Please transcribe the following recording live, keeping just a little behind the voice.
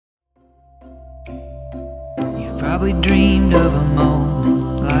Probably dreamed of a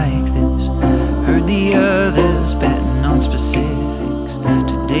moment like this. Heard the others betting on specifics.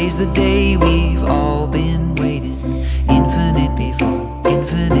 Today's the day we've all been waiting. Infinite before,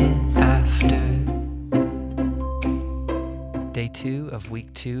 infinite after. Day 2 of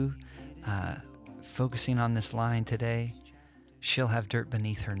week 2, focusing on this line today. She'll have dirt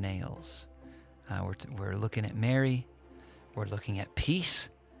beneath her nails. We're looking at Mary. We're looking at peace.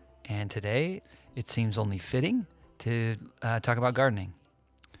 And today, it seems only fitting to talk about gardening.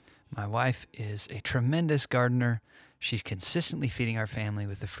 My wife is a tremendous gardener. She's consistently feeding our family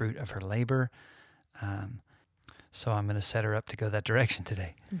with the fruit of her labor. So I'm going to set her up to go that direction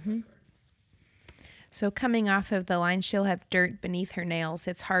today. Mm-hmm. So coming off of the line, she'll have dirt beneath her nails.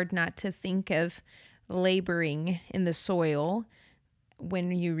 It's hard not to think of laboring in the soil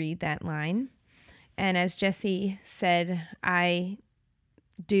when you read that line. And as Jesse said, I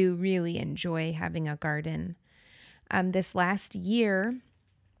do really enjoy having a garden. This last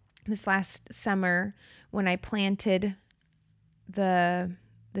summer, when I planted the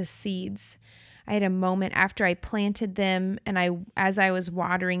seeds, I had a moment after I planted them, and as I was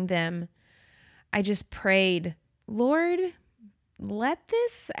watering them, I just prayed, Lord, let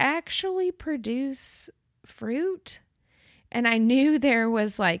this actually produce fruit. And I knew there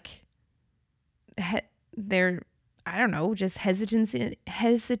was just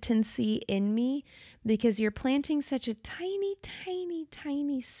hesitancy in me, because you're planting such a tiny, tiny,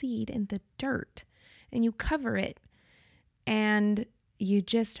 tiny seed in the dirt, and you cover it, and you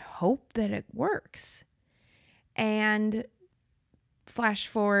just hope that it works. And flash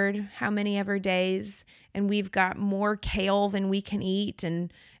forward how many ever days, and we've got more kale than we can eat,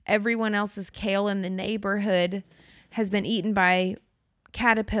 and everyone else's kale in the neighborhood has been eaten by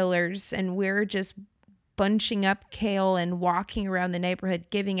caterpillars, and we're just bunching up kale and walking around the neighborhood,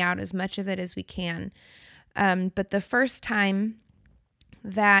 giving out as much of it as we can. But the first time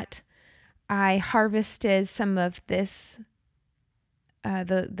that I harvested some of this,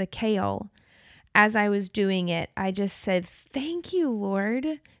 the kale, as I was doing it, I just said, thank you,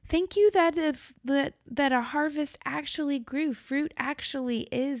 Lord. Thank you that a harvest actually grew. Fruit actually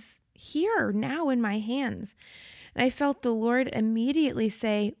is here now in my hands. And I felt the Lord immediately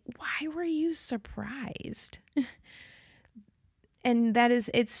say, why were you surprised? And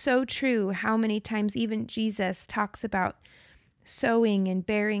it's so true how many times even Jesus talks about sowing and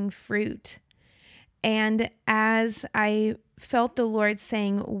bearing fruit. And as I felt the Lord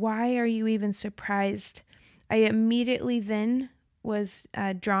saying, why are you even surprised? I immediately then was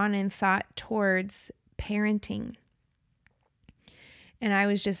drawn in thought towards parenting. And I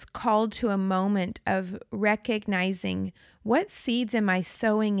was just called to a moment of recognizing, what seeds am I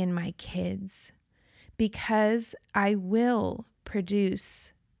sowing in my kids? Because I will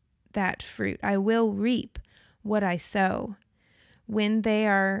produce that fruit. I will reap what I sow. When they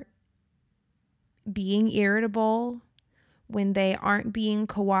are being irritable, when they aren't being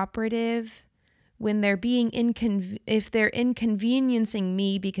cooperative, when they're being if they're inconveniencing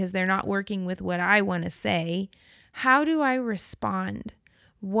me because they're not working with what I want to say, how do I respond?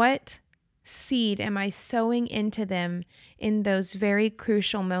 What seed am I sowing into them in those very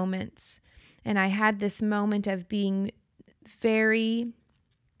crucial moments? And I had this moment of being very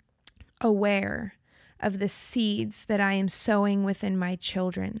aware of the seeds that I am sowing within my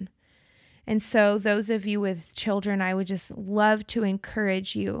children. And so those of you with children, I would just love to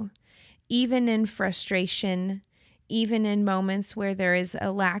encourage you, even in frustration, even in moments where there is a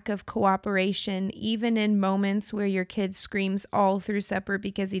lack of cooperation, even in moments where your kid screams all through supper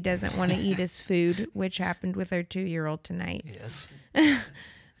because he doesn't want to eat his food, which happened with our 2-year-old tonight. Yes.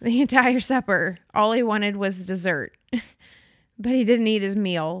 The entire supper, all he wanted was dessert, but he didn't eat his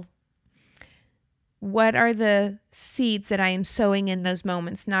meal. What are the seeds that I am sowing in those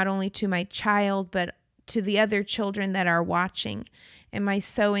moments, not only to my child, but to the other children that are watching? Am I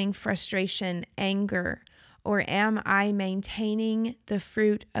sowing frustration, anger, or am I maintaining the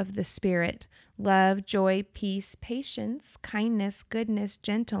fruit of the Spirit? Love, joy, peace, patience, kindness, goodness,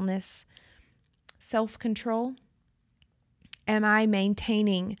 gentleness, self-control? Am I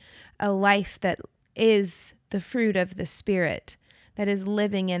maintaining a life that is the fruit of the Spirit, that is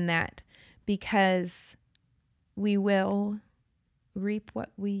living in that? Because we will reap what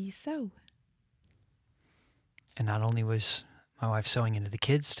we sow. And not only was my wife sowing into the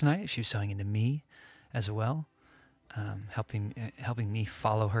kids tonight, she was sowing into me as well, helping me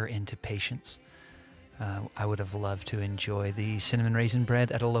follow her into patience. I would have loved to enjoy the cinnamon raisin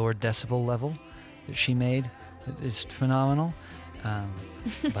bread at a lower decibel level that she made. It is phenomenal.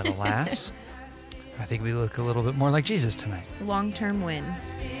 But alas, I think we look a little bit more like Jesus tonight. Long-term win.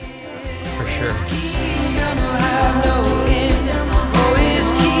 For sure. Kingdom will have no